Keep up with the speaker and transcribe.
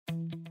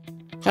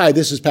Hi,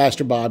 this is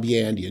Pastor Bob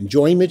Yandian.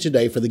 Join me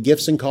today for the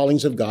Gifts and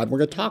Callings of God. We're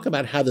going to talk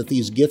about how that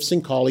these gifts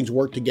and callings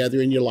work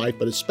together in your life,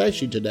 but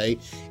especially today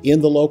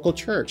in the local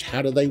church.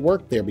 How do they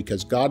work there?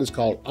 Because God has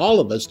called all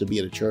of us to be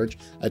at a church,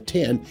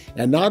 attend,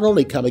 and not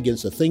only come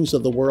against the things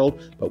of the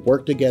world, but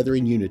work together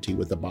in unity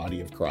with the body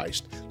of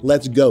Christ.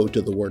 Let's go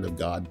to the Word of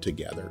God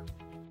together.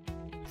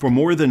 For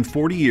more than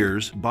 40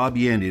 years, Bob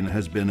Yandian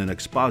has been an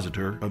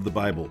expositor of the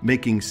Bible,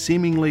 making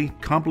seemingly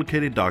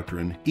complicated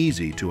doctrine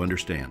easy to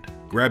understand.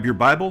 Grab your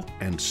Bible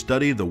and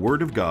study the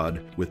Word of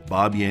God with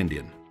Bob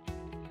Yandian.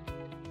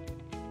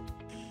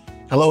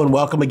 Hello and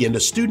welcome again to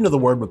Student of the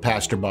Word with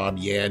Pastor Bob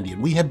Yandian.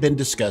 We have been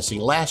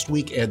discussing last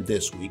week and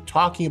this week,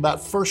 talking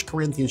about 1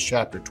 Corinthians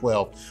chapter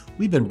 12.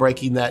 We've been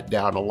breaking that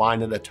down a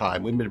line at a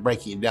time. We've been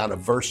breaking it down a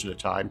verse at a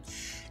time.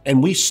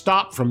 And we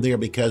stopped from there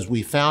because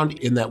we found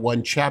in that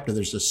one chapter,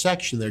 there's a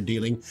section there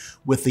dealing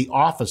with the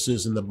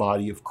offices in the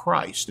body of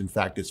Christ. In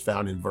fact, it's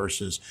found in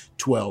verses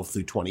 12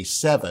 through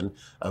 27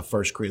 of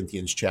 1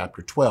 Corinthians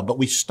chapter 12. But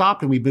we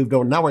stopped and we moved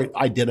on. Now we're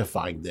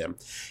identifying them.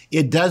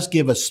 It does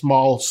give a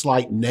small,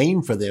 slight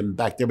name for them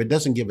back there, but it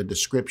doesn't give a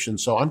description.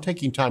 So I'm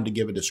taking time to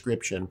give a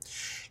description.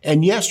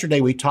 And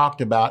yesterday we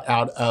talked about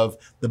out of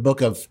the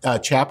book of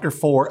chapter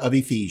 4 of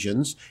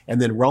Ephesians,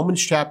 and then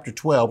Romans chapter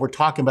 12, we're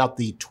talking about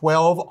the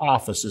 12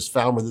 offices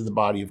found within the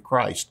body of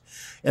Christ.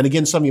 And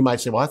again, some of you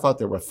might say, well, I thought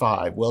there were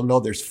 5. Well,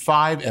 no, there's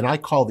 5, and I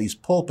call these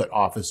pulpit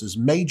offices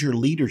major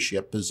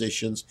leadership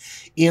positions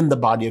in the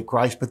body of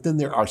Christ. But then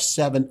there are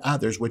 7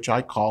 others, which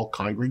I call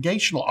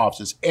congregational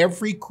offices.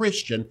 Every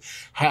Christian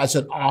has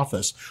an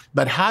office,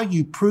 but how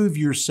you prove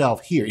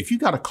yourself here, if you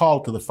got a call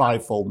to the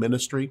fivefold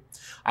ministry,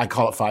 I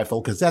call it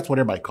fivefold because that's what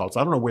everybody calls it.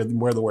 I don't know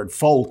where the word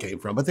fold came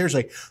from, but there's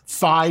a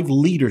 5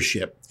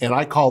 leadership, and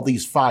I call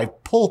these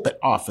 5 pulpit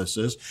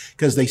offices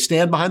because they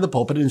stand behind the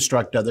pulpit and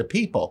instruct other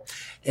people.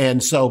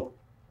 And so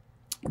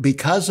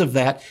because of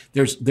that,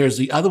 there's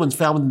the other ones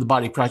found in the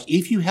body of Christ.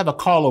 If you have a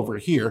call over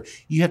here,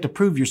 you have to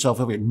prove yourself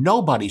over here.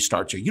 Nobody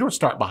starts here. You don't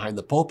start behind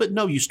the pulpit.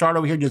 No, you start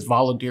over here just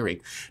volunteering,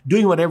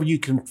 doing whatever you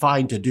can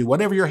find to do.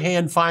 Whatever your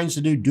hand finds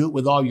to do it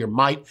with all your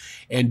might,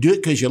 and do it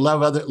because you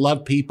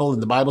love people.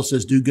 And the Bible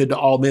says, do good to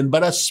all men,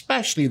 but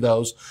especially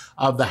those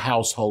of the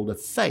household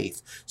of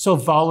faith. So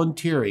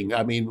volunteering,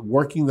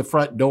 working the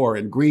front door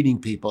and greeting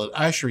people and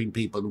ushering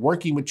people and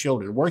working with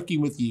children,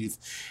 working with youth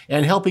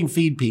and helping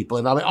feed people.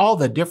 And all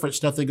the different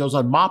stuff that goes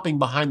on, mopping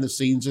behind the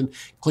scenes and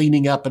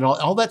cleaning up, and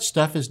all that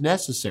stuff is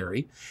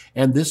necessary.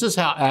 And this is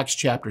how Acts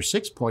chapter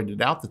 6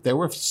 pointed out that there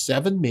were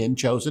 7 men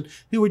chosen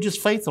who were just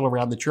faithful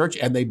around the church,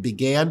 and they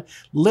began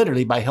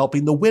literally by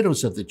helping the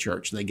widows of the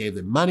church. And they gave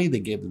them money, they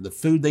gave them the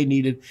food they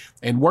needed,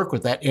 and work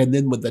with that. And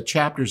then with the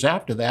chapters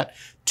after that,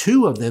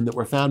 2 of them that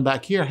were found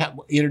back here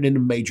entered into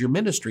major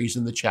ministries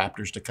in the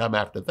chapters to come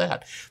after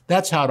that.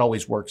 That's how it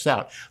always works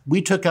out.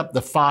 We took up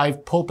the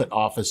 5 pulpit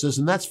offices,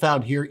 and that's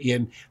found here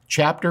in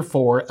chapter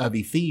 4 of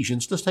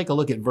Ephesians. Let's take a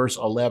look at verse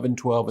 11,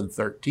 12, and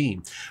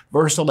 13.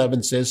 Verse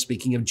 11 says,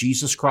 speaking of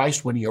Jesus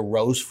Christ, when he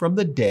arose from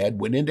the dead,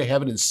 went into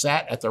heaven and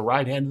sat at the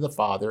right hand of the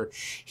Father,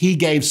 he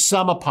gave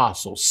some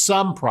apostles,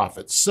 some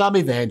prophets, some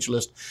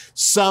evangelists,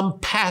 some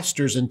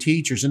pastors and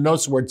teachers. And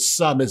notice the word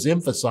some is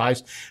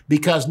emphasized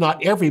because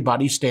not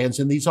everybody stands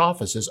in these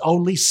offices.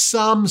 Only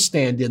some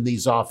stand in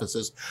these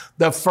offices.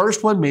 The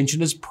first one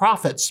mentioned is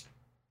prophets.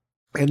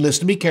 And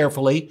listen to me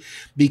carefully,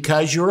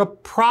 because you're a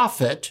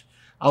prophet,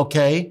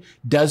 okay,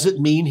 doesn't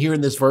mean here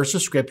in this verse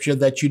of scripture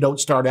that you don't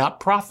start out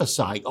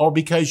prophesying, or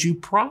because you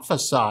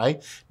prophesy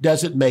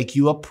doesn't make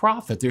you a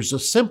prophet. There's a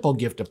simple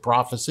gift of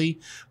prophecy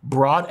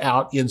brought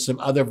out in some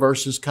other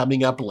verses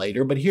coming up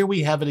later, but here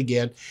we have it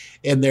again,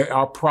 and there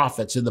are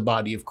prophets in the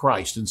body of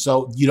Christ. And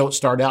so you don't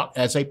start out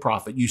as a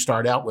prophet. You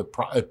start out with,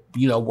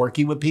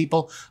 working with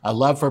people, a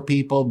love for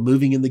people,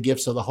 moving in the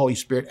gifts of the Holy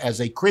Spirit as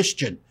a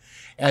Christian,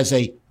 as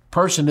a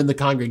person in the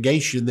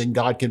congregation, then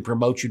God can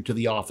promote you to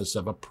the office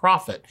of a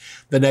prophet.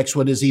 The next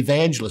one is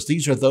evangelist.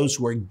 These are those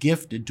who are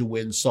gifted to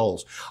win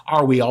souls.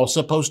 Are we all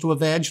supposed to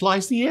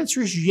evangelize? The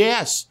answer is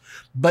yes,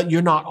 but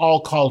you're not all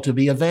called to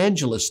be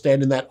evangelists,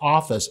 stand in that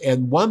office.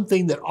 And one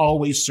thing that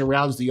always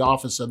surrounds the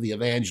office of the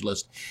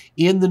evangelist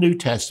in the New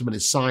Testament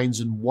is signs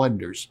and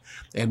wonders.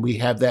 And we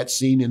have that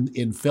seen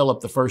in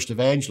Philip, the first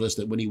evangelist,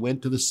 that when he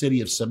went to the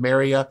city of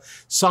Samaria,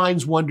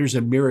 signs, wonders,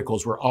 and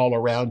miracles were all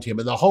around him.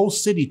 And the whole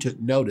city took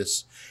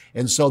notice.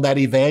 And so that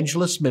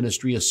evangelist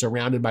ministry is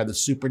surrounded by the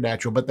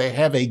supernatural, but they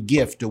have a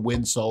gift to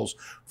win souls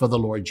for the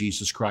Lord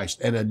Jesus Christ,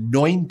 an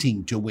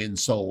anointing to win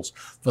souls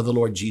for the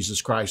Lord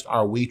Jesus Christ.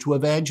 Are we to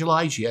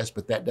evangelize? Yes,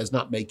 but that does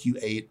not make you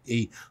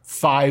a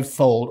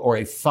fivefold or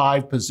a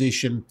 5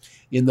 position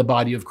in the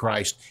body of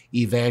Christ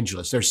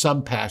evangelist. There's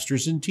some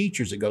pastors and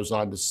teachers, it goes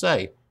on to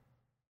say.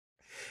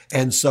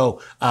 And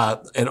so,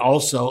 and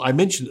also, I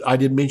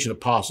didn't mention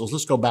apostles.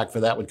 Let's go back for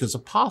that one, because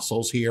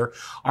apostles here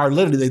are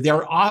literally, they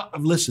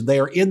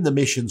are in the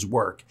missions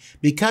work.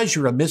 Because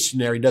you're a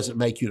missionary doesn't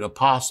make you an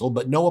apostle,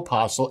 but no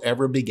apostle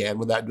ever began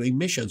without doing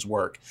missions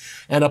work.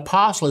 An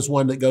apostle is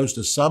one that goes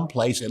to some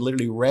place and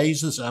literally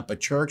raises up a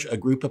church, a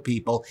group of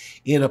people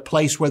in a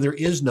place where there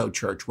is no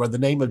church, where the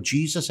name of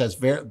Jesus has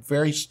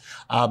very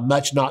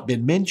much not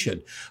been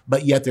mentioned,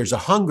 but yet there's a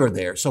hunger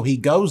there. So he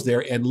goes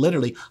there and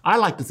literally, I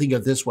like to think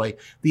of it this way,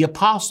 the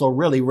apostle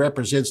really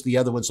represents the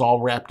other ones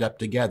all wrapped up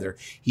together.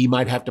 He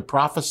might have to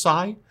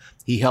prophesy.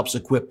 He helps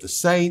equip the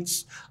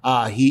saints.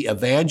 He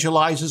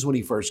evangelizes when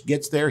he first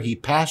gets there. He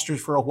pastors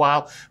for a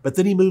while, but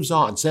then he moves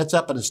on, sets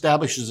up and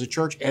establishes a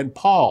church. And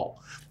Paul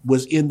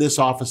was in this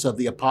office of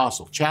the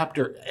apostle.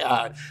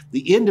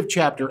 The end of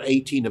chapter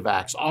 18 of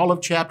Acts, all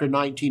of chapter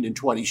 19 and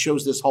 20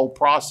 shows this whole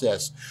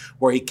process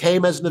where he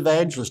came as an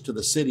evangelist to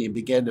the city and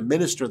began to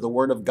minister the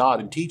word of God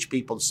and teach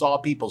people and saw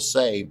people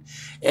saved,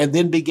 and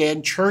then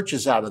began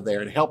churches out of there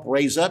and helped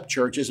raise up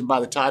churches. And by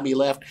the time he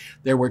left,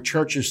 there were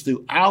churches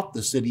throughout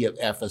the city of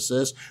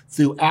Ephesus,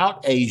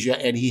 throughout Asia,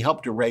 and he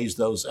helped to raise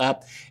those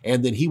up.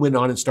 And then he went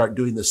on and started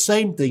doing the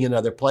same thing in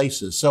other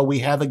places. So we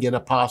have again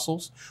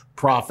apostles,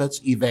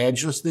 prophets,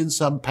 evangelists, then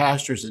some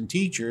pastors and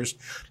teachers.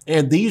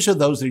 And these are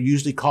those that are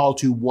usually called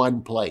to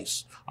one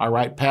place. All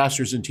right,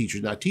 pastors and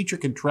teachers. Now, a teacher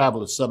can travel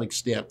to some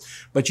extent,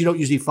 but you don't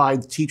usually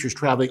find teachers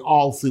traveling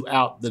all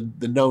throughout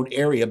the known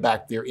area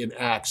back there in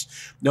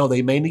Acts. No,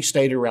 they mainly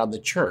stayed around the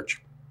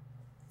church.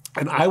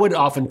 And I would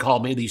often call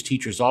many of these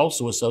teachers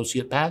also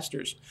associate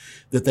pastors,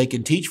 that they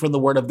can teach from the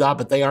Word of God,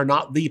 but they are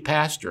not the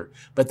pastor,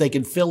 but they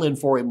can fill in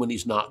for him when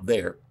he's not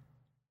there.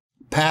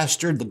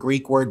 Pastor, the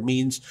Greek word,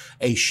 means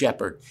a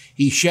shepherd.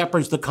 He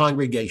shepherds the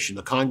congregation.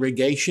 The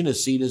congregation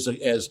is seen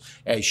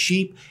as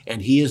sheep,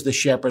 and he is the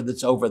shepherd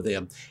that's over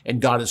them.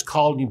 And God has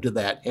called him to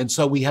that. And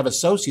so we have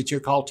associates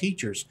here called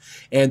teachers.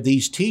 And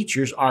these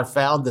teachers are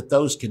found that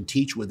those can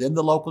teach within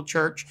the local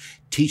church,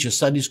 teach a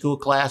Sunday school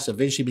class,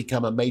 eventually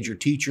become a major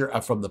teacher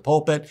from the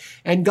pulpit,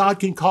 and God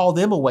can call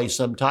them away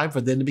sometime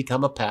for them to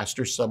become a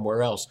pastor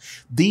somewhere else.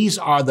 These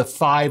are the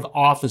 5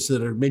 offices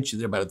that are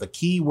mentioned there, but the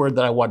key word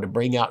that I wanted to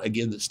bring out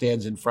again that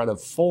stands in front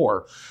of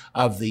 4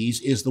 of these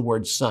is the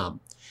word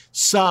some.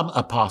 Some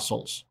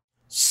apostles,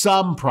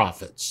 some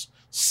prophets,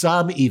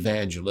 some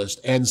evangelists,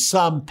 and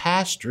some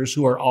pastors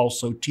who are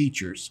also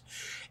teachers.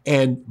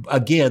 And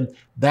again,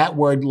 that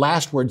word,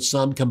 last word,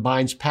 some,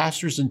 combines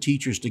pastors and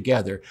teachers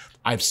together.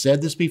 I've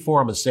said this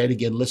before. I'm going to say it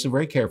again. Listen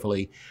very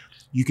carefully.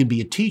 You can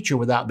be a teacher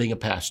without being a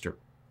pastor,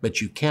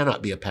 but you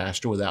cannot be a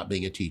pastor without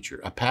being a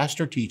teacher. A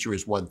pastor-teacher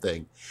is one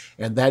thing,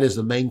 and that is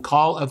the main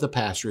call of the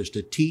pastor, is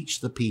to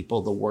teach the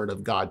people the Word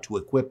of God, to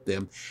equip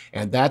them.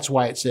 And that's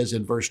why it says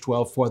in verse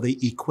 12, for the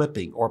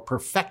equipping or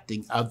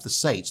perfecting of the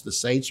saints. The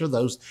saints are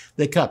those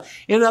that come.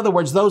 In other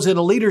words, those in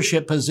a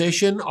leadership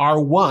position are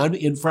one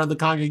in front of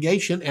the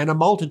congregation and a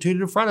multitude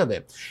in front of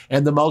them.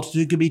 And the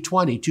multitude could be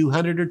 20,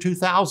 200, or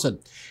 2,000.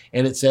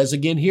 And it says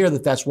again here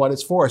that that's what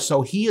it's for.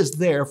 So he is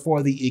there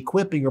for the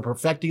equipping or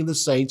perfecting of the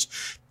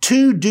saints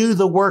to do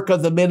the work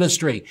of the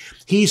ministry.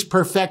 He's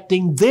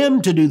perfecting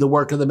them to do the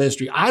work of the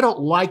ministry. I don't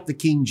like the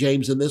King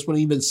James in this one,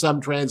 even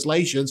some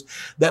translations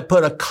that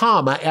put a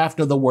comma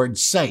after the word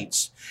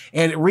saints.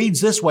 And it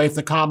reads this way if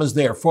the comma's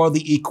there, for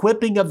the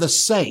equipping of the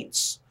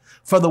saints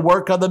for the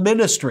work of the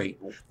ministry.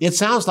 It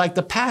sounds like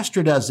the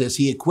pastor does this.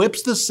 He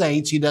equips the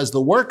saints, he does the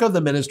work of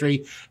the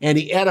ministry, and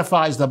he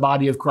edifies the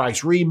body of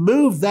Christ.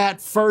 Remove that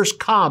first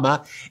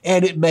comma,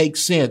 and it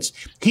makes sense.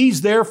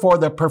 He's there for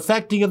the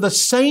perfecting of the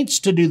saints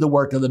to do the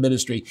work of the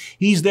ministry.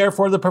 He's there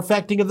for the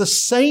perfecting of the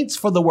saints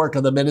for the work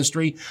of the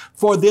ministry,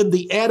 for then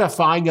the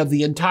edifying of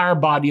the entire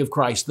body of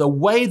Christ. The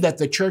way that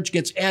the church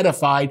gets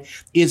edified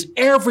is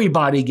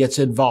everybody gets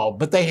involved,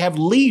 but they have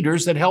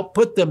leaders that help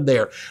put them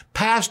there.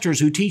 Pastors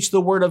who teach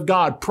the word of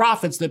God,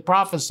 prophets that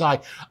prophesy,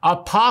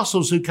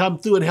 apostles who come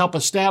through and help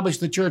establish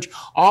the church,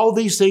 all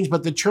these things,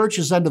 but the church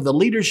is under the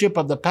leadership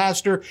of the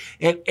pastor,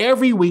 and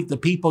every week the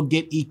people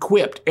get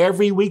equipped.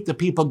 Every week the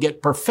people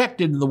get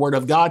perfected in the word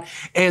of God,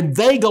 and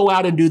they go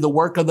out and do the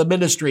work of the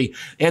ministry.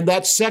 And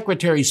that's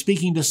secretaries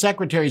speaking to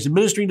secretaries,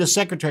 ministering to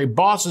secretary,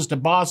 bosses to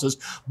bosses,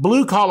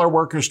 blue-collar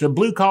workers to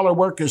blue-collar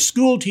workers,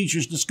 school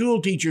teachers to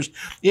school teachers.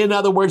 In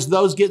other words,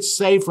 those get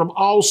saved from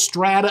all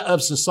strata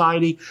of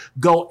society,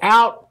 go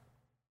out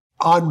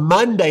on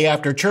Monday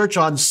after church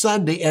on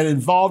Sunday and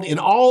involved in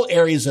all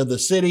areas of the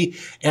city,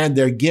 and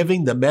they're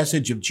giving the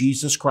message of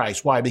Jesus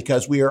Christ. Why?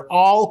 Because we are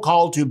all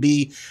called to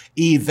be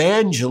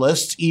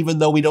evangelists, even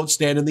though we don't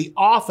stand in the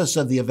office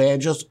of the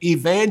evangelist.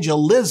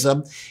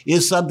 Evangelism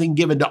is something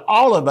given to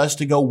all of us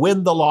to go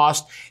win the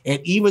lost,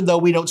 and even though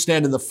we don't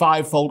stand in the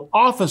fivefold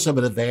office of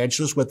an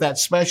evangelist with that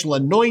special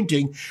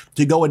anointing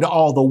to go into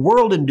all the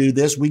world and do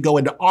this, we go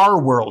into our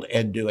world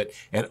and do it.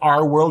 And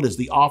our world is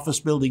the office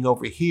building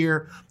over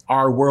here.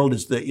 Our world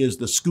is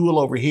the school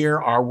over here.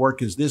 Our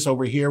work is this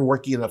over here,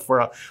 working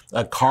for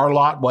a car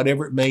lot,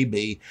 whatever it may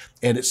be.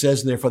 And it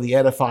says in there, for the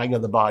edifying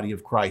of the body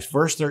of Christ.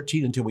 Verse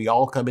 13, until we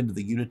all come into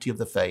the unity of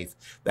the faith.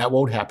 That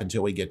won't happen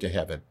until we get to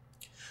heaven.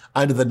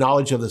 unto the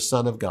knowledge of the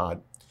Son of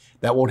God.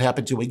 That won't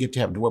happen until we get to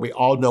heaven, to where we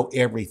all know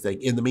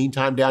everything. In the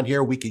meantime, down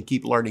here, we can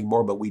keep learning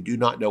more, but we do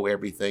not know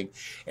everything.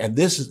 And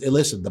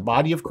listen, the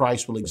body of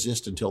Christ will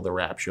exist until the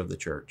rapture of the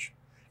church.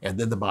 And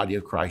then the body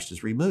of Christ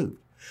is removed.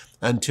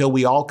 Until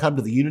we all come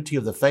to the unity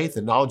of the faith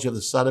and knowledge of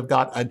the Son of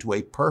God, unto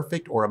a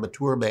perfect or a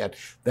mature man.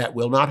 That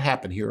will not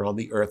happen here on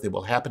the earth. It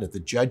will happen at the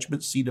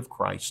judgment seat of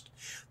Christ.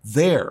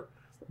 There,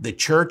 the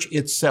church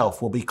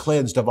itself will be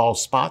cleansed of all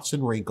spots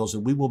and wrinkles,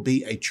 and we will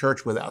be a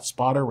church without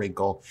spot or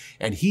wrinkle,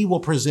 and he will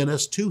present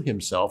us to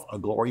himself a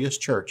glorious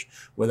church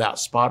without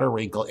spot or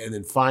wrinkle. And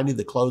then finally,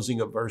 the closing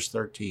of verse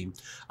 13,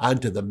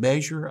 unto the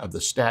measure of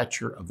the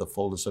stature of the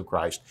fullness of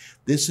Christ.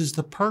 This is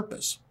the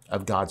purpose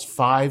of God's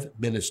 5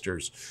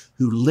 ministers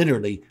who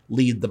literally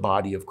lead the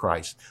body of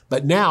Christ.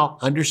 But now,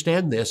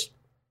 understand this,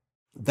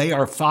 they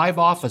are 5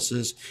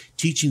 offices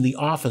teaching the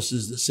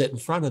offices that sit in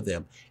front of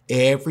them.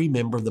 Every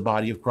member of the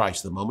body of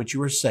Christ, the moment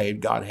you are saved,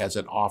 God has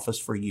an office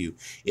for you.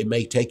 It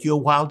may take you a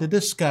while to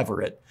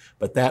discover it,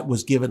 but that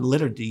was given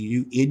literally to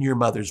you in your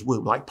mother's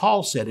womb. Like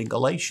Paul said in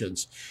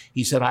Galatians,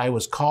 he said, I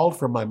was called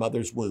from my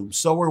mother's womb.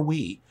 So are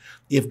we.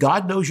 If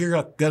God knows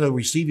you're going to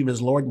receive him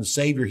as Lord and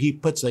Savior, he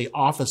puts an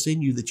office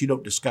in you that you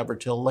don't discover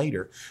till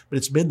later, but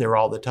it's been there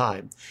all the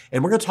time.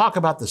 And we're going to talk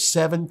about the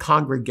 7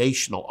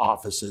 congregational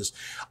offices.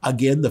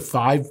 Again, the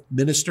 5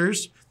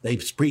 ministers, they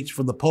preach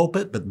from the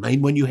pulpit, but the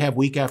main one you have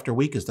week after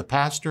week is the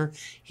pastor.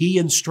 He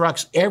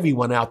instructs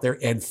everyone out there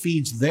and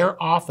feeds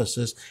their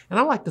offices. And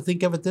I like to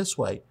think of it this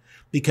way.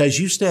 Because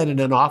you stand in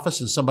an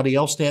office and somebody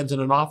else stands in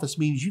an office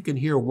means you can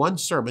hear one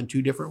sermon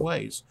 2 different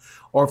ways.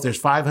 Or if there's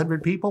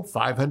 500 people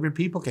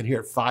can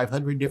hear it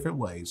 500 different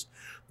ways.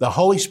 The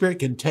Holy Spirit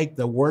can take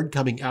the word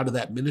coming out of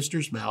that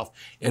minister's mouth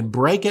and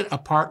break it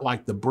apart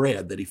like the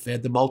bread that he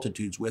fed the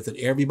multitudes with. And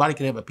everybody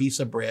can have a piece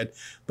of bread,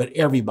 but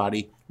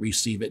everybody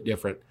receive it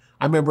different.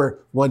 I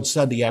remember one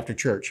Sunday after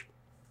church,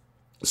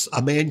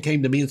 a man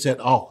came to me and said,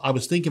 I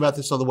was thinking about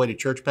this on the way to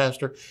church,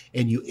 Pastor,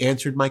 and you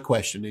answered my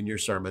question in your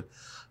sermon.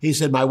 He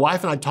said, my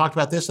wife and I talked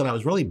about this, and I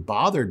was really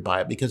bothered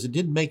by it because it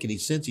didn't make any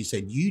sense. He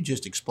said, you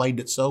just explained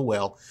it so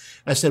well.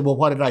 I said, well,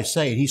 what did I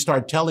say? And he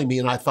started telling me,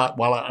 and I thought,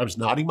 while I was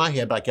nodding my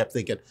head, but I kept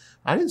thinking,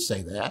 I didn't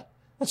say that.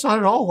 That's not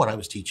at all what I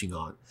was teaching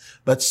on.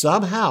 But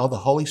somehow the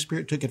Holy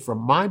Spirit took it from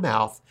my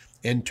mouth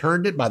and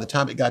turned it by the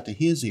time it got to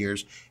his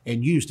ears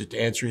and used it to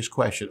answer his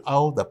question.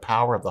 Oh, the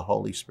power of the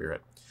Holy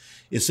Spirit.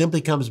 It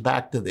simply comes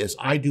back to this.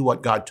 I do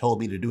what God told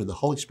me to do, and the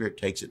Holy Spirit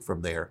takes it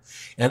from there.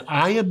 And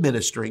I am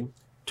ministering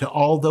to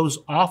all those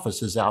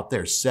offices out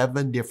there,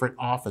 7 different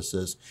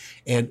offices,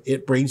 and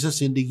it brings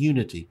us into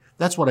unity.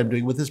 That's what I'm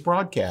doing with this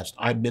broadcast.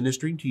 I'm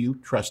ministering to you,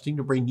 trusting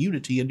to bring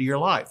unity into your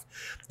life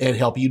and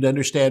help you to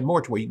understand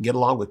more to where you can get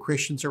along with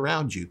Christians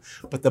around you.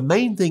 But the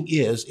main thing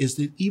is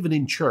that even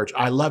in church,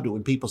 I loved it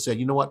when people said,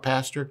 you know what,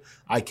 Pastor,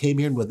 I came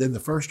here and within the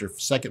first or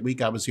second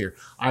week I was here,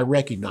 I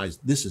recognized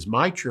this is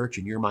my church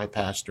and you're my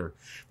pastor.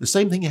 The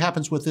same thing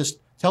happens with this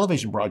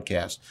television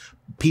broadcast.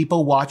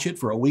 People watch it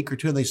for a week or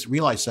 2 and they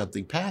realize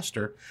something,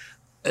 Pastor,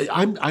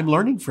 I'm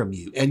learning from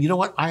you. And you know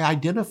what? I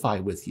identify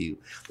with you.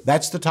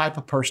 That's the type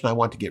of person I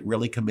want to get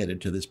really committed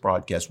to this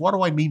broadcast. What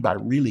do I mean by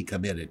really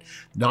committed?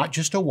 Not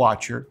just a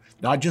watcher,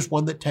 not just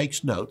one that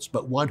takes notes,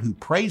 but one who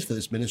prays for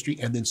this ministry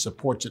and then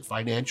supports it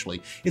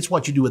financially. It's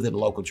what you do within a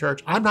local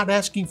church. I'm not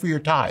asking for your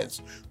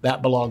tithes.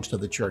 That belongs to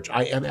the church.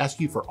 I am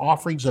asking you for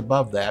offerings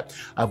above that,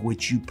 of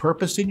which you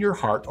purpose in your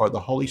heart or the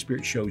Holy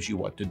Spirit shows you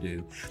what to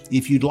do.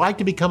 If you'd like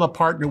to become a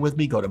partner with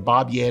me, go to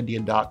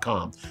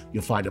bobyandian.com.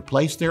 You'll find a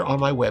place there on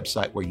my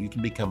website where you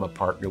can become a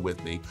partner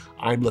with me.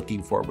 I'm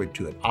looking forward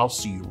to it. I'll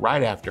see you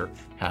right after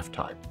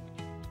halftime.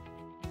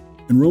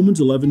 In Romans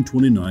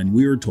 11:29,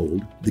 we are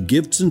told, the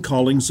gifts and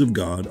callings of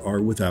God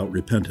are without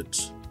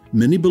repentance.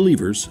 Many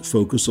believers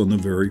focus on the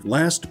very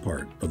last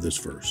part of this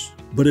verse,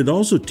 but it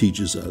also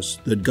teaches us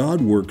that God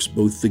works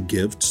both the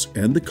gifts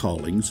and the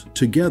callings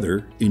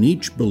together in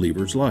each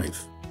believer's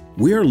life.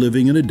 We are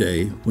living in a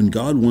day when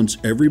God wants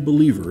every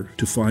believer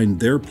to find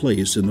their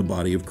place in the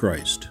body of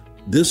Christ.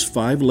 This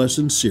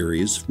 5-lesson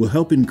series will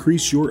help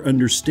increase your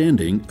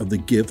understanding of the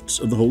gifts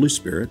of the Holy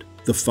Spirit,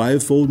 the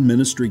 5-fold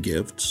ministry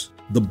gifts,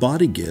 the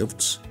body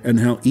gifts, and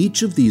how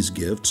each of these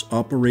gifts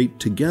operate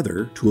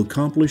together to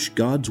accomplish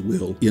God's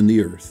will in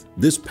the earth.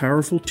 This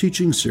powerful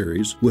teaching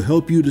series will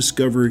help you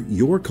discover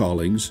your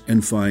callings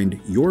and find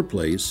your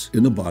place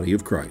in the body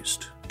of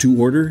Christ. To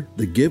order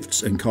the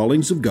gifts and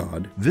callings of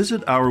God,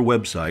 visit our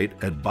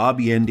website at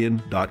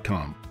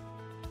bobyandian.com.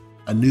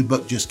 A new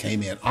book just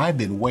came in. I've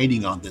been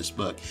waiting on this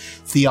book,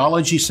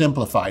 Theology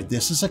Simplified.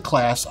 This is a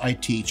class I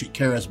teach at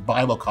Charis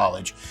Bible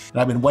College,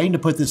 and I've been waiting to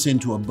put this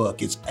into a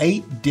book. It's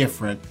 8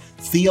 different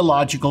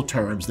theological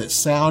terms that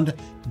sound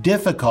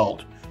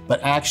difficult,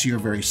 but actually are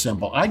very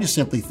simple. I just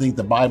simply think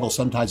the Bible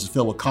sometimes is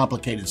filled with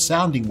complicated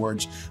sounding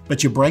words,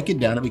 but you break it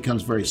down, it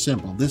becomes very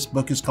simple. This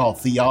book is called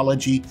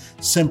Theology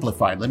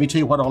Simplified. Let me tell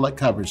you what all it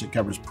covers. It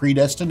covers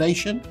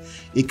predestination,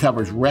 it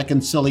covers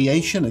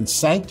reconciliation and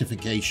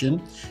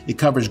sanctification, it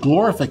covers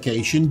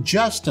glorification,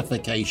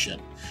 justification.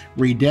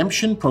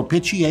 Redemption,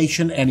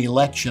 propitiation, and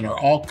election are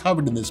all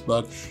covered in this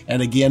book.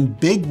 And again,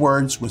 big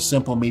words with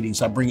simple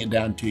meanings. I bring it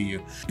down to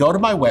you. Go to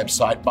my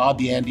website,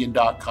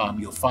 bobyandian.com.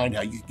 You'll find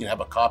how you can have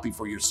a copy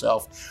for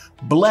yourself.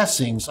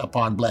 Blessings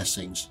upon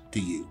blessings to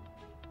you.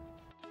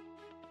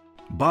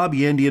 Bob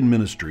Yandian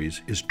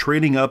Ministries is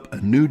training up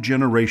a new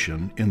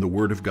generation in the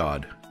Word of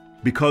God.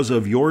 Because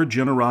of your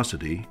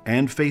generosity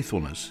and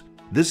faithfulness,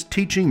 this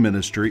teaching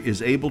ministry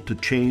is able to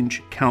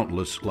change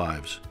countless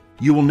lives.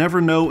 You will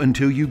never know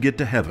until you get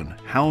to heaven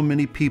how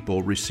many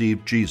people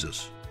received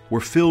Jesus,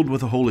 were filled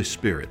with the Holy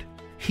Spirit,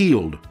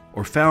 healed,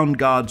 or found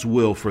God's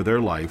will for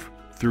their life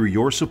through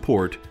your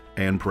support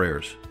and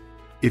prayers.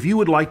 If you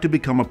would like to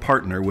become a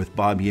partner with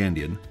Bob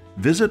Yandian,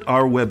 visit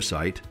our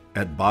website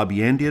at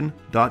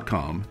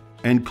bobyandian.com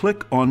and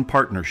click on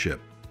Partnership.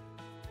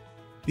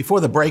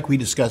 Before the break, we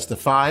discussed the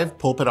 5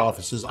 pulpit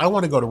offices. I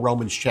want to go to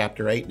Romans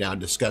chapter 8 now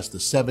and discuss the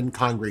 7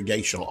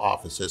 congregational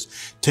offices.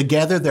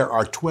 Together, there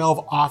are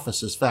 12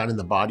 offices found in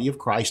the body of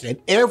Christ,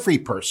 and every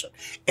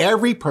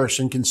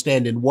person can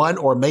stand in one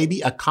or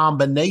maybe a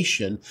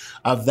combination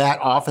of that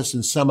office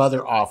and some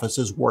other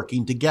offices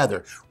working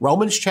together.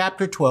 Romans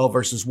chapter 12,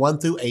 verses 1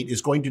 through 8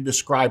 is going to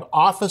describe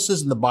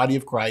offices in the body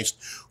of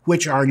Christ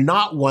which are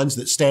not ones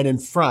that stand in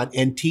front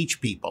and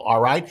teach people,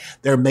 all right?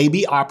 There may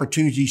be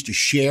opportunities to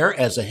share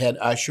as a head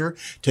usher,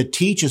 to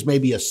teach as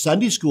maybe a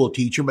Sunday school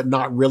teacher, but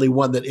not really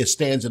one that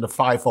stands in a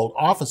 5-fold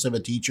office of a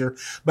teacher.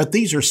 But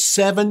these are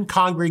 7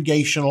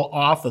 congregational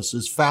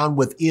offices found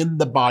within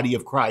the body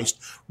of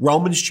Christ.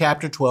 Romans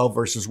chapter 12,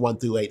 verses 1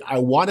 through 8. I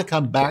want to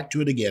come back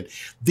to it again.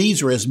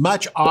 These are as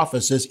much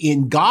offices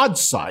in God's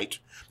sight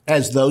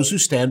as those who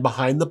stand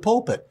behind the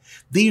pulpit.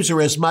 These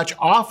are as much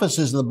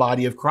offices in the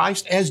body of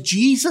Christ as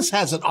Jesus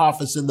has an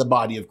office in the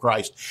body of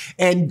Christ.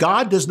 And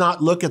God does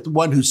not look at the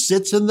one who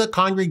sits in the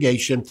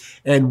congregation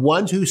and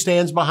one who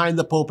stands behind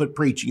the pulpit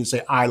preaching and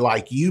say, I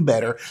like you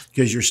better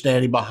because you're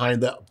standing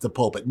behind the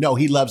pulpit. No,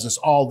 he loves us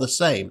all the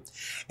same.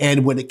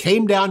 And when it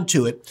came down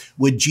to it,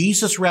 would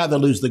Jesus rather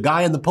lose the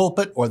guy in the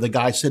pulpit or the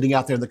guy sitting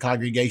out there in the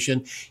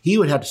congregation? He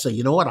would have to say,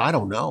 you know what? I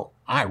don't know.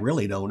 I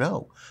really don't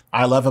know.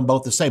 I love them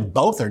both the same.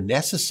 Both are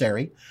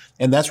necessary.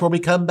 And that's where we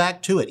come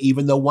back to it.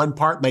 Even though one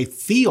part may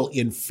feel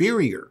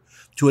inferior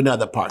to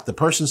another part, the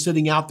person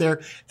sitting out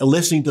there and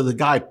listening to the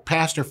guy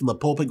pastor from the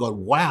pulpit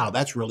going, wow,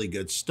 that's really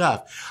good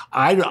stuff.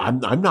 I'm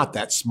not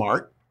that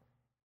smart.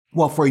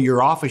 Well, for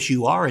your office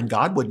you are, and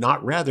God would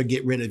not rather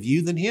get rid of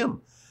you than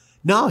him.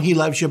 No, he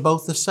loves you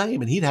both the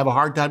same, and he'd have a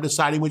hard time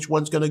deciding which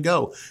one's going to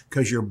go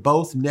because you're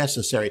both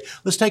necessary.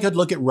 Let's take a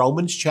look at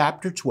Romans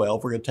chapter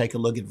 12. We're going to take a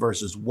look at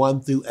verses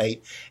 1 through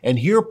 8. And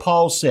here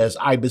Paul says,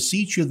 I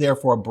beseech you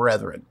therefore,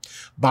 brethren,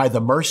 by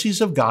the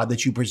mercies of God,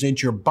 that you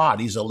present your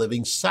bodies a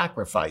living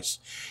sacrifice.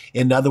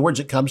 In other words,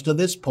 it comes to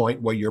this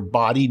point where your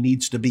body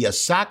needs to be a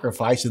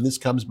sacrifice, and this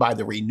comes by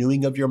the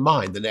renewing of your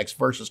mind. The next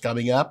verse is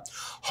coming up.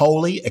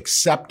 Holy,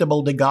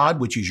 acceptable to God,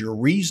 which is your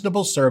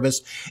reasonable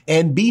service,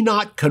 and be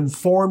not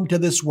conformed to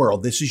this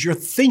world. This is your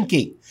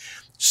thinking.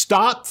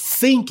 Stop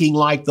thinking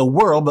like the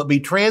world, but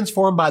be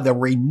transformed by the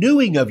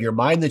renewing of your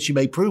mind, that you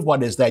may prove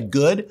what is that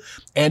good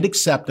and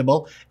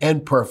acceptable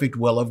and perfect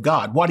will of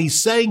God. What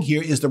he's saying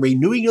here is the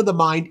renewing of the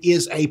mind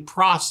is a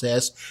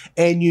process,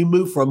 and you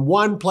move from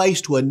one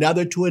place to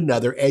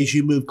another as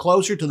you move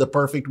closer to the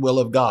perfect will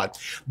of God.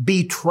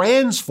 Be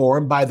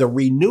transformed by the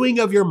renewing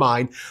of your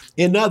mind.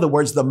 In other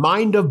words, the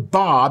mind of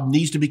Bob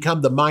needs to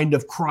become the mind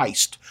of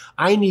Christ.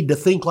 I need to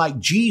think like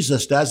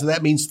Jesus does, and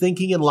that means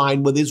thinking in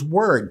line with his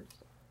word.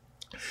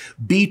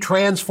 Be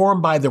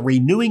transformed by the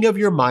renewing of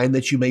your mind,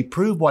 that you may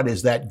prove what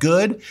is that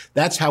good.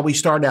 That's how we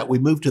start out. We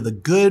move to the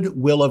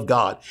good will of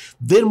God.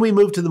 Then we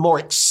move to the more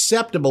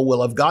acceptable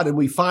will of God, and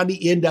we finally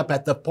end up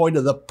at the point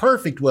of the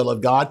perfect will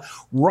of God,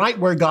 right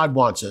where God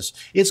wants us.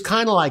 It's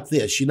kind of like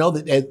this, you know,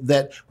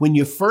 that when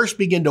you first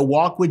begin to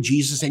walk with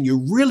Jesus and you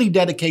really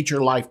dedicate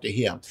your life to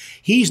him,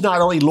 he's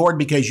not only Lord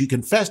because you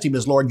confessed him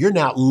as Lord, you're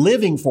now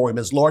living for him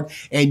as Lord,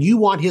 and you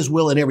want his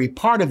will in every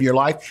part of your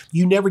life.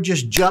 You never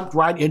just jumped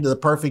right into the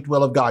perfect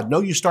will of God. No,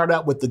 you start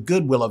out with the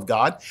good will of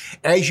God.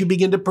 As you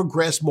begin to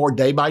progress more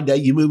day by day,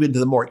 you move into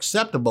the more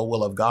acceptable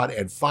will of God.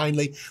 And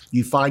finally,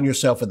 you find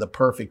yourself in the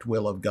perfect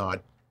will of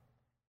God.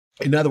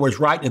 In other words,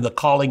 right in the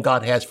calling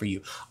God has for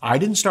you. I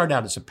didn't start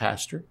out as a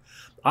pastor.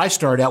 I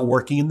started out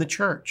working in the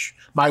church.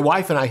 My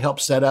wife and I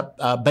helped set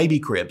up baby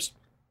cribs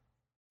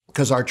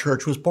because our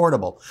church was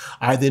portable.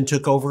 I then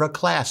took over a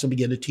class and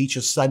began to teach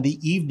a Sunday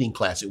evening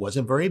class. It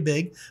wasn't very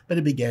big, but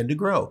it began to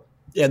grow.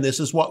 And this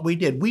is what we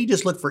did. We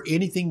just looked for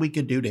anything we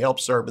could do to help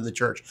serve in the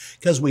church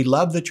because we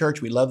love the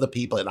church. We love the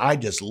people. And I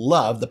just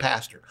love the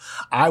pastor.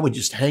 I would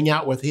just hang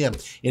out with him.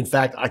 In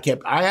fact,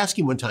 I asked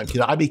him one time, could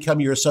I become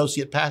your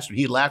associate pastor?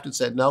 He laughed and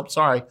said, nope,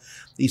 sorry.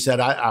 He said,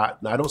 I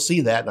don't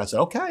see that. And I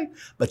said, okay.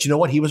 But you know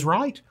what? He was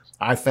right.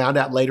 I found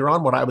out later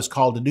on what I was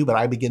called to do, but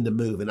I began to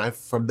move. And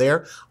from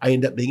there, I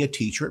ended up being a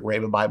teacher at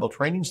Raven Bible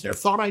Training Center.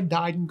 Thought I'd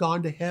died and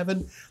gone to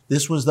heaven.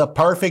 This was the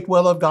perfect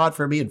will of God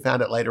for me, and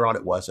found out later on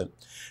it wasn't.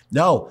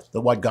 No,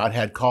 that what God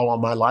had called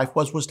on my life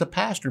was to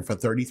pastor. And for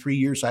 33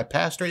 years, I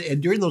pastored.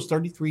 And during those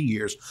 33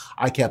 years,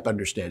 I kept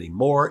understanding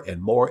more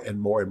and more and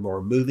more and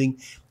more, moving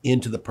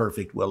into the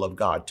perfect will of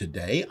God.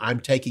 Today, I'm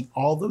taking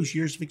all those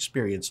years of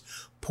experience,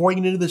 pouring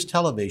it into this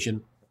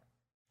television,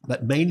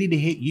 but mainly to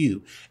hit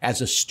you as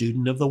a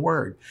student of the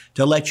Word,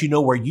 to let you know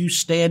where you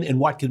stand and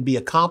what can be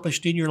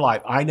accomplished in your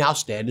life. I now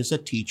stand as a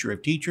teacher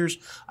of teachers,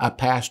 a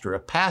pastor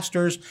of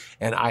pastors,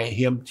 and I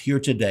am here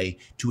today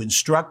to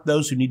instruct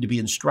those who need to be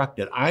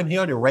instructed. I'm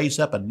here to raise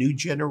up a new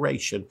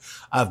generation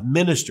of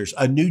ministers,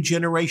 a new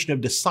generation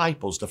of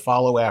disciples to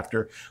follow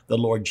after the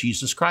Lord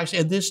Jesus Christ.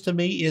 And this to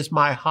me is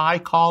my high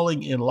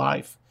calling in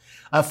life.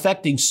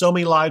 Affecting so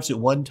many lives at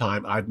one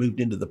time, I've moved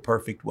into the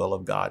perfect will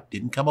of God.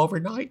 Didn't come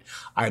overnight.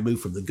 I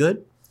moved from the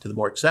good to the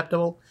more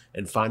acceptable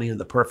and finally in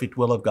the perfect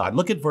will of God.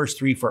 Look at verse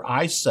 3. For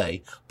I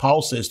say,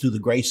 Paul says, through the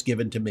grace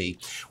given to me.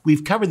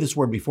 We've covered this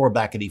word before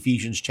back in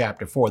Ephesians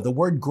chapter 4. The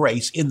word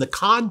grace in the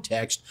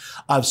context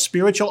of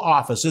spiritual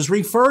offices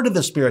refer to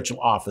the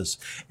spiritual office.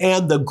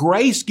 And the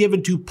grace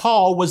given to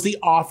Paul was the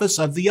office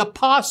of the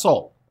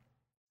apostle.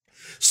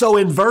 So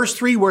in verse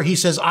 3, where he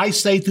says, I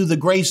say through the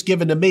grace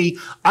given to me,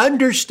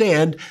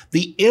 understand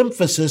the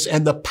emphasis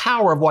and the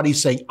power of what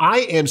he's saying. I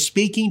am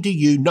speaking to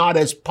you not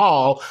as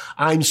Paul.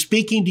 I'm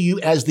speaking to you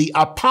as the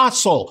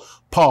apostle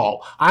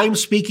Paul. I'm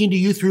speaking to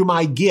you through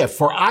my gift.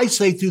 For I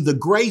say through the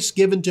grace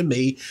given to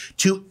me,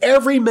 to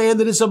every man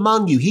that is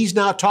among you. He's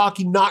now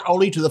talking not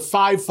only to the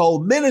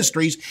fivefold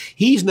ministries,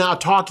 he's now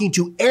talking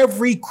to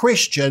every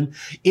Christian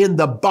in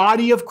the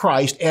body of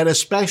Christ, and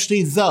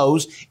especially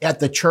those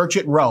at the church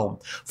at Rome.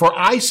 For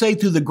I say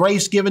through the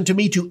grace given to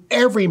me, to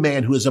every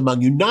man who is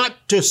among you,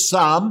 not to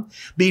some.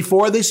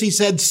 Before this, he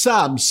said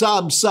some.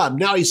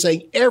 Now he's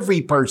saying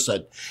every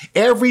person,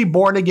 every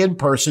born again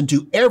person,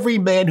 to every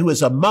man who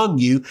is among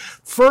you.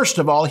 First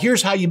of all,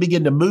 here's how you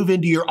begin to move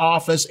into your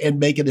office and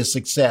make it a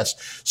success.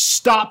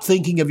 Stop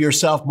thinking of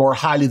yourself more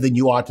highly than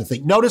you ought to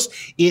think. Notice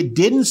it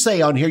didn't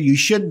say on here you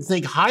shouldn't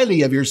think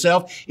highly of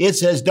yourself. It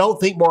says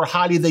don't think more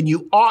highly than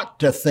you ought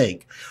to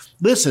think.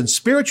 Listen,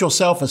 spiritual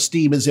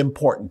self-esteem is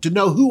important. To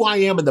know who I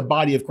am in the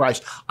body of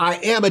Christ. I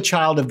am a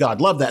child of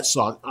God. Love that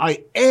song.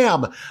 I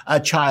am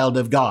a child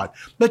of God.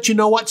 But you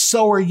know what?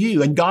 So are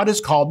you. And God has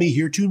called me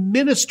here to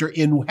minister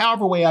in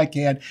however way I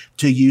can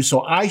to you.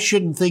 So I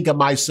shouldn't think of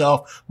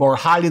myself more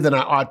highly than I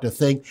ought to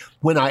think.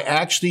 When I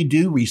actually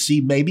do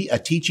receive maybe a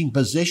teaching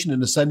position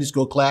in a Sunday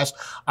school class,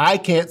 I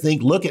can't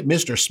think, look at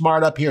Mr.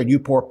 Smart up here and you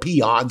poor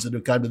peons that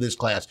have come to this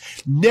class.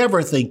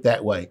 Never think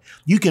that way.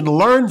 You can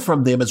learn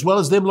from them as well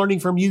as them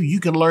learning from you. You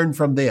can learn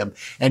from them.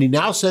 And he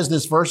now says in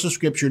this verse of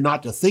scripture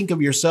not to think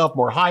of yourself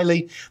more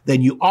highly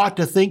than you ought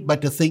to think,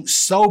 but to think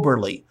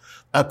soberly,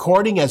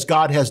 according as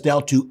God has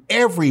dealt to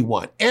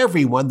everyone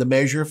the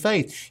measure of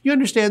faith. You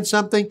understand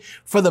something?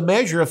 For the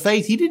measure of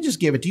faith, he didn't just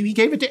give it to you. He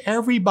gave it to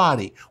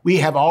everybody. We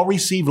have all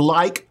received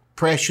like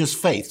precious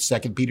faith.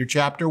 2 Peter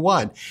chapter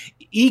 1.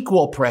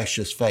 Equal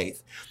precious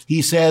faith.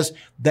 He says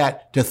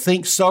that to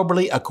think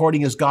soberly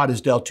according as God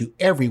has dealt to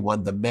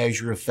everyone the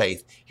measure of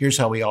faith. Here's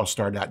how we all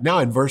start out. Now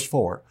in verse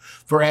 4,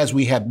 for as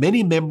we have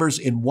many members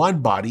in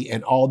one body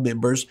and all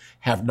members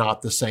have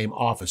not the same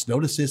office.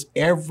 Notice this,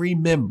 every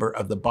member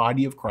of the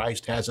body of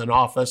Christ has an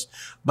office,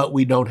 but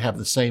we don't have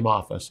the same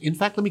office. In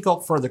fact, let me go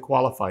further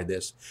qualify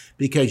this.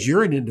 Because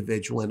you're an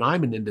individual and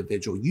I'm an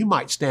individual, you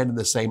might stand in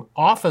the same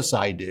office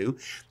I do.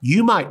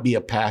 You might be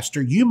a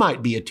pastor, you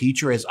might be a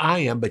teacher as I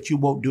am, but you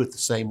won't do it the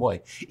same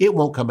way. It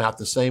won't come out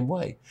the same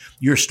way.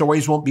 Your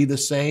stories won't be the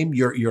same.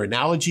 Your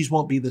analogies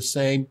won't be the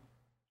same.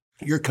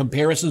 Your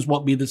comparisons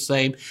won't be the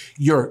same.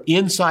 Your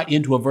insight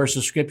into a verse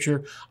of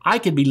scripture. I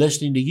could be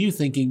listening to you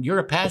thinking you're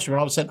a pastor, and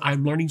all of a sudden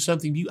I'm learning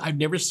something I've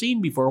never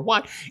seen before.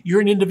 Why?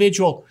 You're an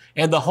individual,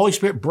 and the Holy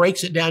Spirit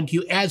breaks it down to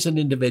you as an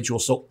individual.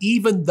 So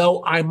even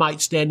though I might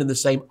stand in the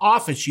same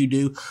office you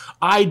do,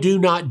 I do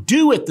not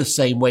do it the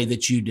same way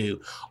that you do.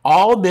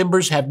 All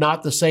members have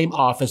not the same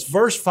office.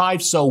 Verse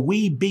 5, so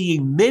we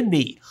being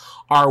many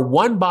are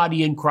one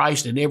body in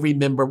Christ and every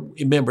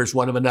members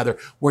one of another.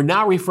 We're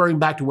now referring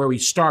back to where we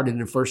started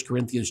in 1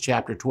 Corinthians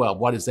chapter 12.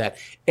 What is that?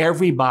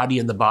 Everybody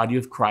in the body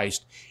of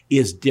Christ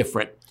is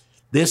different.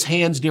 This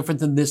hand's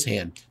different than this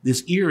hand.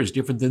 This ear is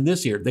different than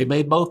this ear. They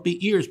may both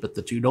be ears, but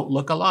the two don't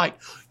look alike.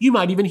 You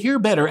might even hear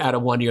better out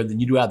of one ear than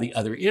you do out of the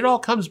other. It all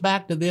comes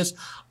back to this.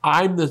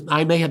 I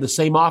may have the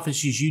same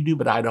office as you do,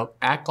 but I don't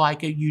act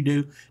like it you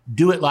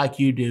do it like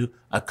you do,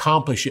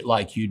 accomplish it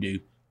like you do.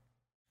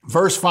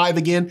 Verse 5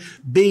 again,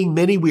 being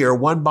many, we are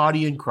one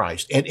body in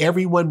Christ, and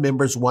every one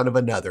members one of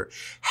another.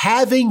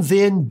 Having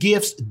then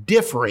gifts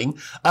differing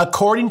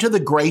according to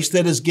the grace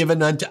that is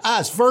given unto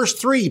us. Verse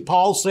 3,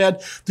 Paul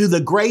said, through the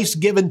grace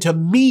given to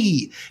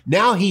me.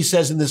 Now he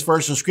says in this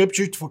verse of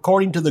scripture,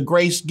 according to the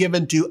grace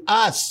given to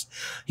us.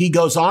 He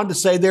goes on to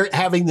say there,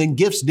 having then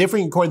gifts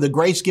differing according to the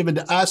grace given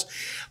to us.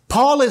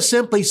 Paul is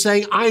simply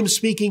saying, I'm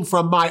speaking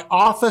from my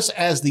office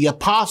as the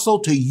apostle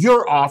to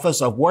your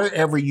office of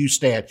wherever you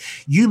stand.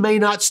 You may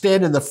not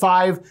stand in the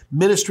 5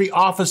 ministry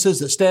offices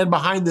that stand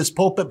behind this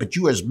pulpit, but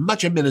you are as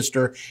much a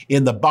minister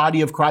in the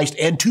body of Christ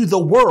and to the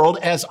world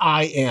as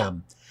I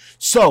am.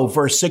 So,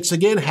 verse 6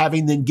 again,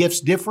 having then gifts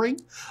differing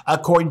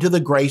according to the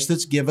grace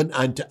that's given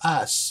unto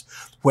us.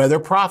 Whether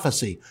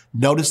prophecy,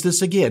 notice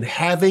this again,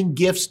 having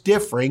gifts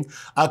differing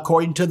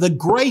according to the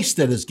grace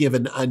that is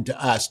given unto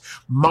us.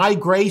 My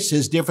grace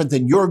is different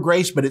than your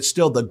grace, but it's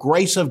still the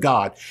grace of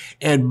God.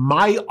 And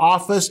my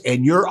office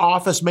and your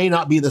office may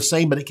not be the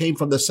same, but it came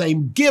from the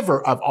same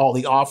giver of all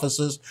the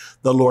offices,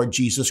 the Lord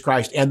Jesus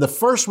Christ. And the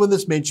first one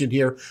that's mentioned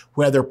here,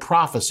 whether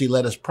prophecy,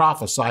 let us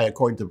prophesy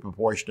according to the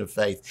proportion of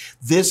faith.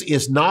 This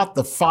is not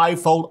the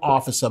 5-fold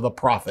office of a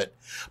prophet.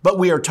 But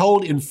we are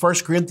told in 1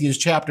 Corinthians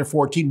chapter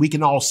 14, we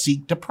can all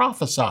seek to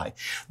prophesy.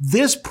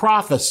 This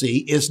prophecy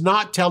is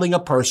not telling a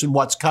person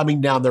what's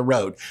coming down the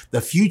road, the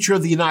future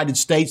of the United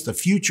States, the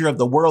future of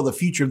the world, the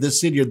future of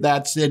this city or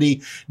that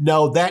city.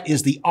 No, that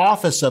is the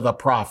office of a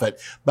prophet.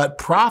 But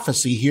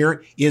prophecy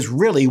here is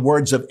really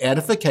words of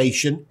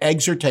edification,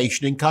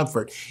 exhortation, and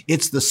comfort.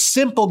 It's the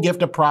simple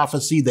gift of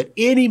prophecy that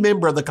any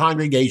member of the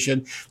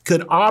congregation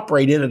could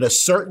operate in at a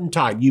certain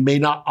time. You may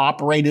not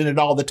operate in it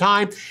all the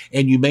time,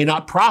 and you may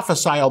not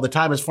prophesy all the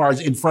time as far as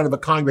in front of a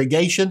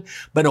congregation,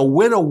 but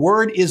when a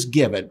word is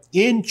given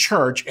in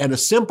church and a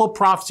simple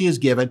prophecy is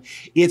given,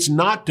 it's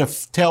not to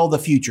tell the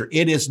future.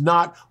 It is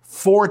not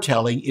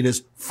foretelling. It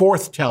is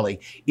forthtelling.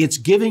 It's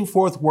giving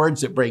forth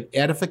words that bring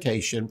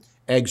edification,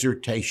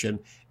 exhortation,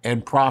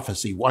 and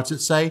prophecy. What's it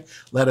say?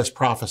 Let us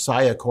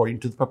prophesy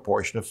according to the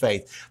proportion of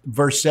faith.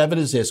 Verse 7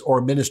 is this,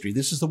 or ministry.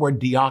 This is the word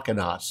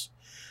diakonos.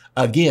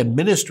 Again,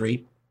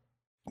 ministry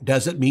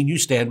doesn't mean you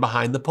stand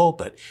behind the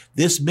pulpit.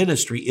 This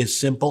ministry is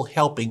simple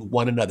helping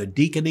one another.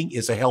 Deaconing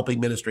is a helping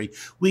ministry.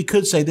 We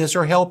could say this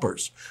are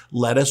helpers.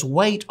 Let us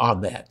wait on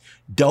that.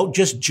 Don't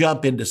just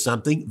jump into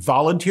something.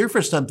 Volunteer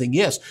for something,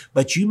 yes,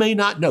 but you may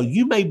not know.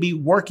 You may be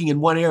working in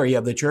one area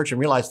of the church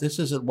and realize this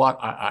isn't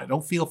what I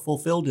don't feel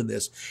fulfilled in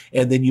this.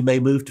 And then you may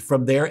move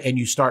from there and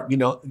you start,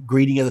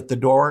 greeting at the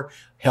door,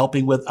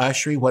 helping with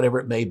ushering, whatever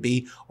it may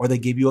be, or they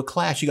give you a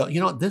class. You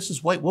go, this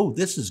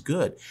is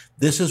good.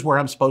 This is where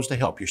I'm supposed to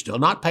help. You're still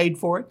not paid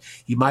for it.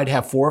 You might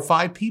have 4 or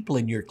 5 people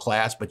in your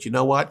class, but you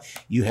know what?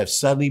 You have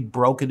suddenly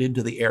broken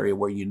into the area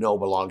where you know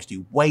belongs to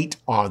you. Wait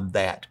on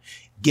that.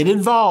 Get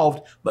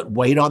involved, but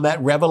wait on that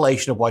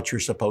revelation of what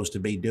you're supposed to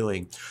be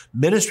doing.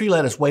 Ministry,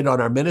 let us wait on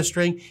our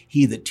ministering.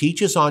 He that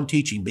teaches on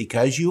teaching,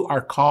 because you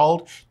are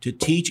called to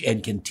teach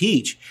and can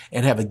teach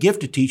and have a gift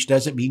to teach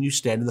doesn't mean you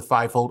stand in the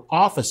 5-fold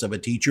office of a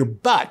teacher,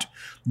 but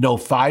no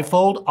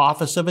 5-fold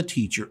office of a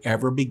teacher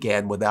ever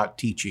began without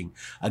teaching.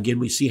 Again,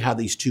 we see how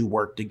these two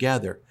work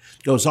together.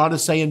 Goes on to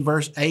say in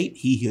verse 8,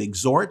 he who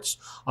exhorts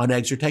on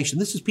exhortation.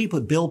 This is people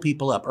that build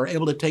people up, are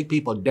able to take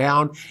people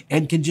down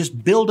and can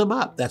just build them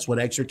up. That's what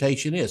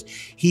exhortation is.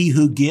 He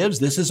who gives,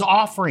 this is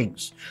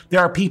offerings. There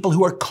are people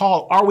who are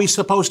called. Are we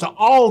supposed to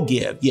all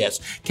give? Yes.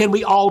 Can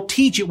we all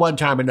teach at one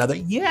time or another?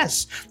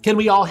 Yes. Can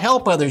we all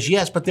help others?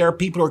 Yes. But there are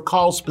people who are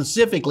called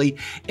specifically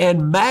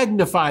and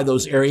magnify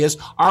those areas.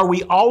 Are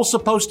we all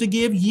supposed to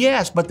give?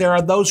 Yes. But there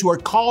are those who are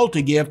called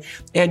to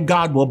give, and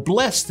God will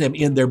bless them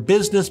in their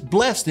business,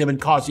 bless them and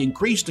cause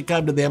increase to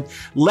come to them.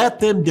 Let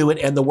them do it.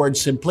 And the word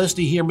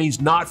simplicity here means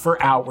not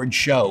for outward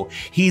show.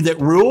 He that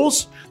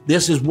rules,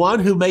 this is one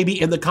who maybe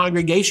in the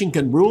congregation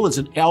can rule as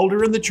an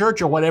elder in the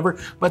church or whatever,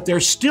 but they're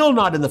still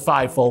not in the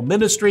 5-fold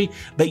ministry,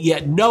 but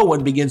yet no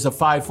one begins the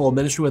 5-fold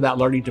ministry without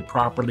learning to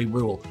properly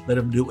rule. Let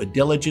them do it with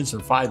diligence.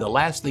 And finally, the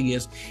last thing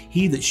is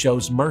he that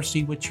shows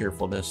mercy with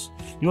cheerfulness.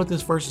 You know what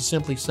this verse is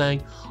simply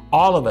saying?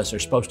 All of us are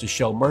supposed to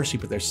show mercy,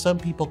 but there's some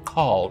people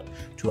called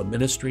to a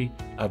ministry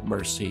of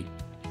mercy.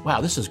 Wow,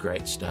 this is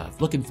great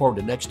stuff. Looking forward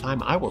to next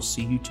time. I will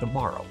see you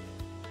tomorrow.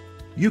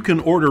 You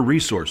can order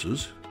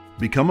resources,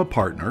 become a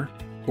partner,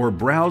 or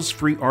browse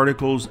free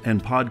articles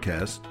and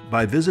podcasts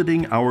by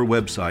visiting our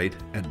website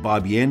at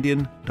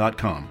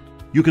bobyandian.com.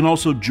 You can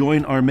also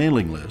join our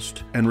mailing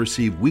list and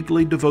receive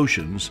weekly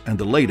devotions and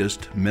the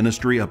latest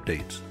ministry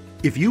updates.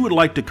 If you would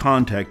like to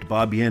contact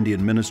Bob Yandian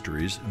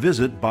Ministries,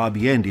 visit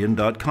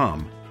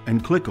bobyandian.com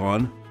and click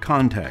on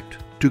Contact.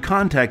 To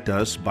contact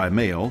us by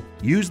mail,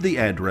 use the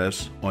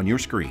address on your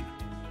screen.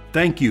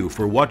 Thank you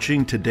for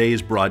watching today's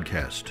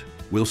broadcast.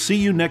 We'll see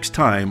you next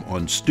time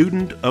on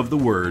Student of the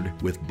Word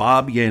with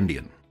Bob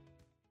Yandian.